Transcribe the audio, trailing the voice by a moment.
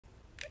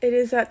It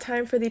is that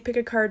time for the pick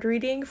a card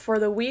reading for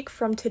the week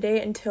from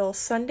today until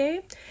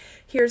Sunday.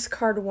 Here's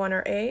card 1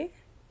 or A,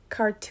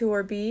 card 2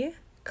 or B,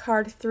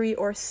 card 3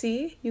 or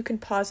C. You can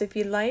pause if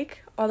you'd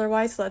like.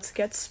 Otherwise, let's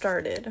get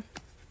started.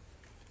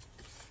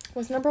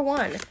 What's number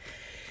 1?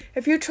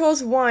 If you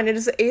chose 1, it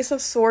is the Ace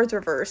of Swords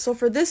reverse. So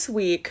for this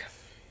week,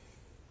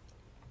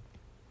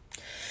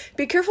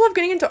 be careful of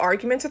getting into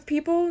arguments with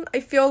people. I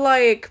feel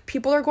like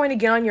people are going to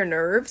get on your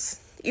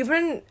nerves.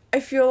 I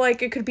feel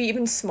like it could be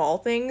even small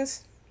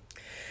things.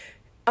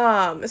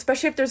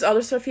 Especially if there's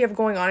other stuff you have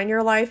going on in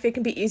your life, it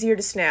can be easier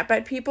to snap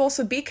at people.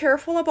 So be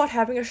careful about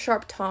having a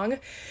sharp tongue.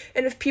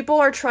 And if people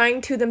are trying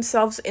to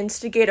themselves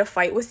instigate a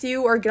fight with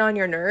you or get on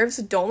your nerves,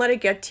 don't let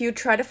it get to you.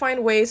 Try to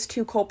find ways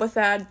to cope with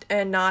that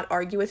and not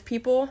argue with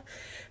people.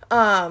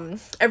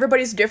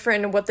 Everybody's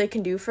different in what they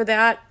can do for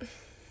that.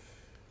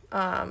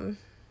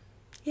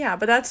 Yeah,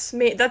 but that's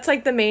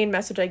like the main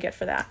message I get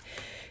for that.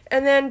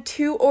 And then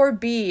 2 or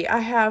B, I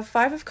have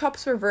 5 of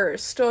Cups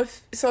reversed.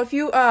 So if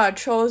you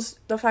chose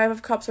the 5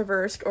 of Cups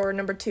reversed or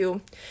number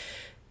 2/B,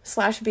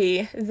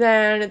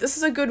 then this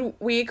is a good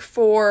week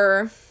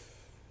for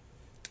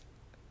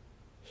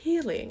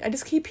healing. I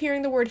just keep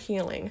hearing the word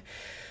healing.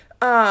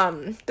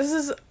 This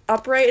is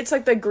upright. It's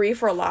like the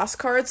grief or loss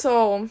card.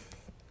 So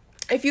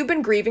if you've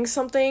been grieving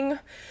something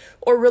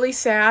or really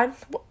sad,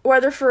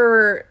 whether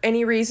for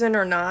any reason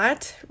or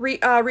not,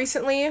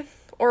 recently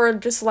or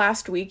just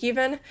last week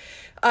even,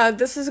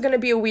 this is going to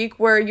be a week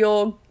where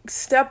you'll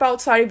step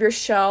outside of your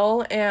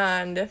shell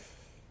and,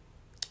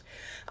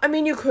 I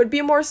mean, you could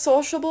be more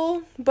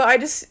sociable, but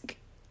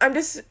I'm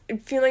just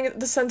feeling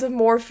the sense of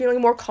feeling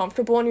more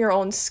comfortable in your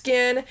own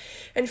skin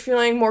and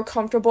feeling more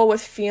comfortable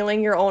with feeling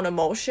your own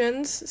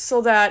emotions,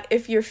 so that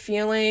if you were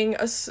feeling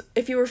a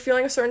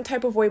certain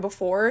type of way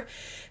before,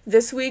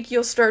 this week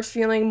you'll start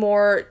feeling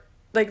more,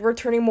 like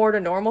returning more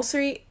to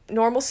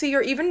normalcy,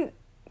 or even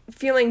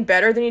feeling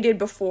better than you did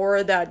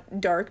before that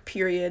dark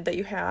period that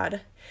you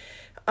had.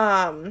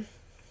 So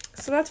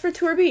that's for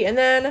 2 or B. And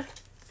then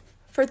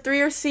for 3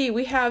 or C,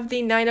 we have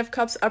the 9 of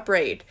Cups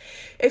upright.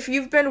 If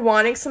you've been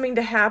wanting something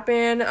to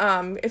happen,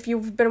 if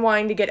you've been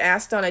wanting to get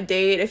asked on a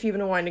date, if you've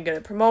been wanting to get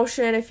a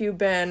promotion, if you've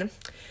been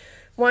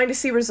wanting to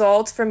see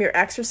results from your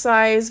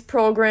exercise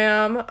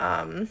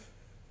program,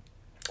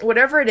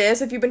 whatever it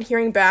is, if you've been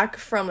hearing back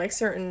from like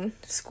certain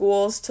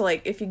schools to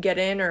like if you get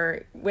in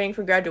or waiting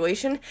for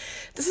graduation,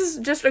 this is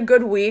just a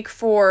good week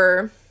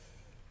for,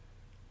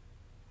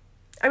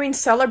 I mean,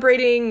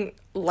 celebrating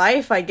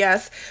life, I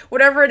guess.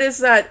 Whatever it is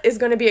that is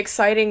going to be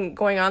exciting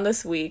going on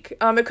this week.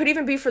 It could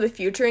even be for the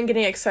future and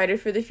getting excited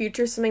for the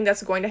future, something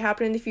that's going to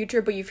happen in the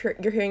future, but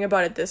you're hearing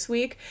about it this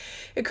week.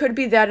 It could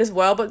be that as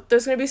well, but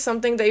there's going to be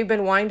something that you've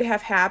been wanting to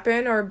have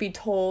happen or be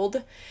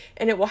told,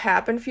 and it will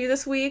happen for you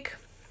this week.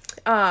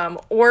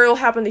 Or it'll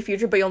happen in the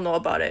future, but you'll know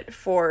about it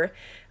for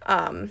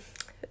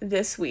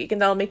this week,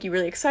 and that'll make you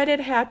really excited,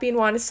 happy, and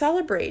want to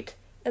celebrate.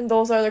 And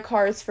those are the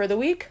cards for the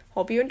week.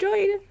 Hope you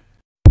enjoyed.